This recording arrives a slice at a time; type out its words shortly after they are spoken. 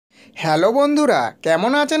Hello বন্ধুরা,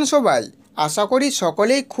 কেমন আছেন সবাই? আশা করি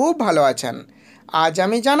সকলেই খুব ভালো আছেন। আজ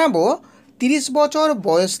আমি জানাবো 30 বছর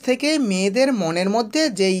বয়স থেকে মেয়েদের মনের মধ্যে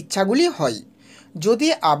যে ইচ্ছাগুলি হয়। যদি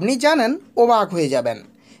আপনি জানেন, অবাক হয়ে যাবেন।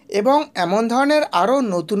 এবং এমন ধরনের আরও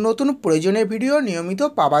নতুন নতুন প্রয়োজনীয় ভিডিও নিয়মিত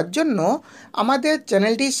পাওয়ার জন্য আমাদের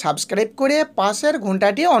চ্যানেলটি সাবস্ক্রাইব করে পাশের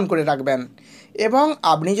ঘন্টাটি অন করে রাখবেন। এবং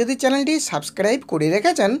আপনি যদি চ্যানেলটি সাবস্ক্রাইব করে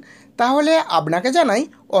রেখেছেন, তাহলে আপনাকে জানাই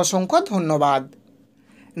অসংখ্য ধন্যবাদ।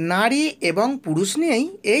 নারী এবং পুরুষ নিয়েই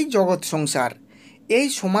এই জগৎ সংসার। এই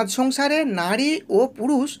সমাজ সংসারে নারী ও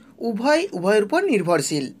পুরুষ উভয়ের উপর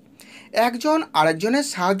নির্ভরশীল। একজন আরেকজনের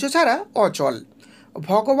সাহায্য ছাড়া অচল।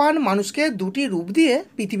 ভগবান মানুষকে দুটি রূপ দিয়ে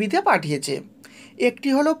পৃথিবীতে পাঠিয়েছে। একটি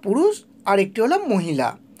হলো পুরুষ আর একটি হলো মহিলা।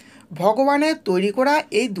 ভগবানের তৈরি করা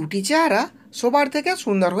এই দুটি চেহারা সবার থেকে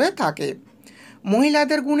সুন্দর হয়ে থাকে।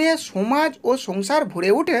 মহিলাদের গুণে সমাজ ও সংসার ভরে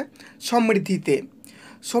ওঠে সমৃদ্ধিতে।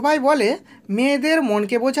 সবাই বলে মেয়েদের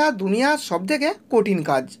মনকে বোঝা দুনিয়ার সবথেকে কঠিন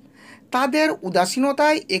কাজ। তাদের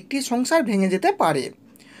উদাসীনতায় একটি সংসার ভেঙে যেতে পারে।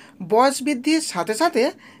 বয়স বৃদ্ধির সাথে সাথে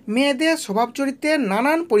মেয়েদের স্বভাব চরিত্রের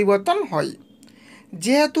নানান পরিবর্তন হয়।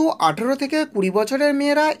 যেহেতু 18 থেকে 20 বছরের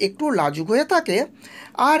মেয়েরা একটু লাজুক হয়ে থাকে,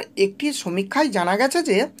 আর একটি সমীক্ষায় জানা গেছে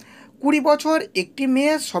যে 20 বছর একটি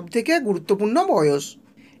মেয়ের সবথেকে গুরুত্বপূর্ণ বয়স।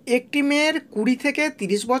 একটি মেয়ের 20 থেকে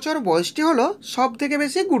 30 বছর বয়সটি হলো সবথেকে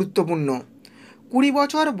বেশি গুরুত্বপূর্ণ। 20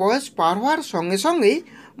 বছর বয়স পার হওয়ার সঙ্গে সঙ্গেই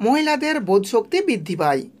মহিলাদের বোধশক্তি বৃদ্ধি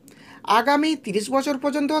পায়। আগামী 30 বছর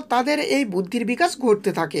পর্যন্ত তাদের এই বুদ্ধির বিকাশ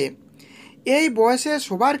ঘটতে থাকে। এই বয়সে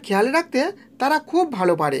সবার খেয়াল রাখতে তারা খুব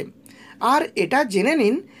ভালো পারে। আর এটা জেনে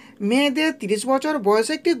নিন, মেয়েদের 30 বছর বয়স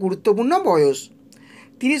একটি গুরুত্বপূর্ণ বয়স।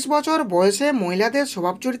 30 বছর বয়সে মহিলাদের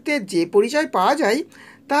স্বভাব চরিত্রের যে পরিচয় পাওয়া যায়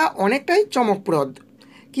তা অনেকটাই চমকপ্রদ,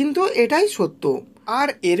 কিন্তু এটাই সত্য। আর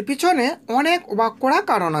এর পিছনে অনেক অবাক করা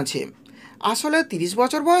কারণ আছে। আসলে 30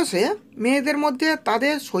 বছর বয়সে মেয়েদের মধ্যে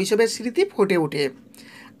তাদের শৈশবের স্মৃতি ফুটে ওঠে।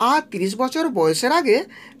 আর 30 বছর বয়সের আগে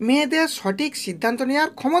মেয়েদের সঠিক সিদ্ধান্ত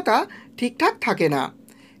নেওয়ার ক্ষমতা ঠিকঠাক থাকে না।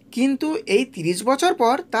 কিন্তু এই 30 বছর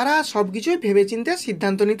পর তারা সব কিছুই ভেবেচিন্তে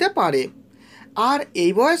সিদ্ধান্ত নিতে পারে। আর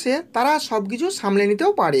এই বয়সে তারা সব কিছু সামলে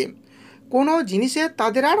নিতেও পারে। কোনো জিনিসে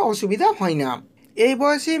তাদের আর অসুবিধা হয় না। এই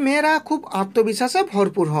বয়সে মেয়েরা খুব আত্মবিশ্বাসে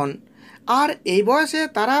ভরপুর হন। আর এই বয়সে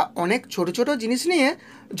তারা অনেক ছোট ছোট জিনিস নিয়ে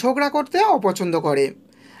ঝগড়া করতে অপছন্দ করে।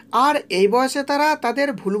 আর এই বয়সে তারা তাদের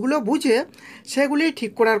ভুলগুলো বুঝে সেগুলি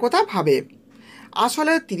ঠিক করার কথা ভাবে।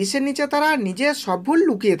 আসলে 30-এর নিচে তারা নিজের সব ভুল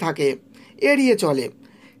লুকিয়ে থাকে, এড়িয়ে চলে।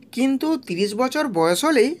 কিন্তু 30 বছর বয়স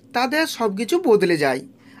হলেই তাদের সব কিছু বদলে যায়।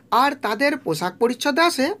 আর তাদের পোশাক পরিচ্ছদে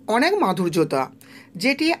আসে অনেক মাধুর্যতা,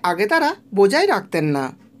 যেটি আগে তারা বজায় রাখতেন না।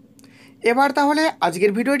 এবার তাহলে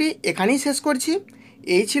আজকের ভিডিওটি এখানেই শেষ করছি।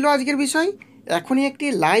 এই ছিল আজকের বিষয়। এখনই একটি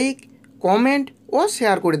লাইক, কমেন্ট ও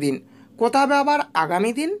শেয়ার করে দিন। কথা হবে আবার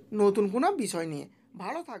আগামী দিন নতুন কোনো বিষয় নিয়ে।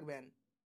 ভালো থাকবেন।